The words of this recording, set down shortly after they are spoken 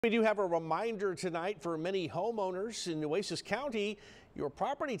We do have a reminder tonight for many homeowners in Nueces County. Your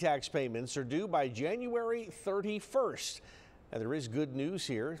property tax payments are due by January 31st. And there is good news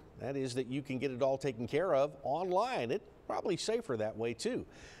here. That is that you can get it all taken care of online. It's probably safer that way too.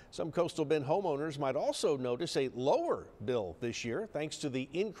 Some Coastal Bend homeowners might also notice a lower bill this year thanks to the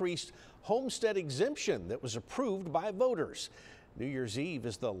increased homestead exemption that was approved by voters. New Year's Eve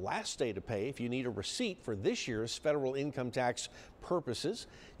is the last day to pay if you need a receipt for this year's federal income tax purposes.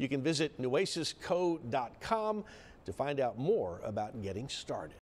 You can visit nuecesco.com to find out more about getting started.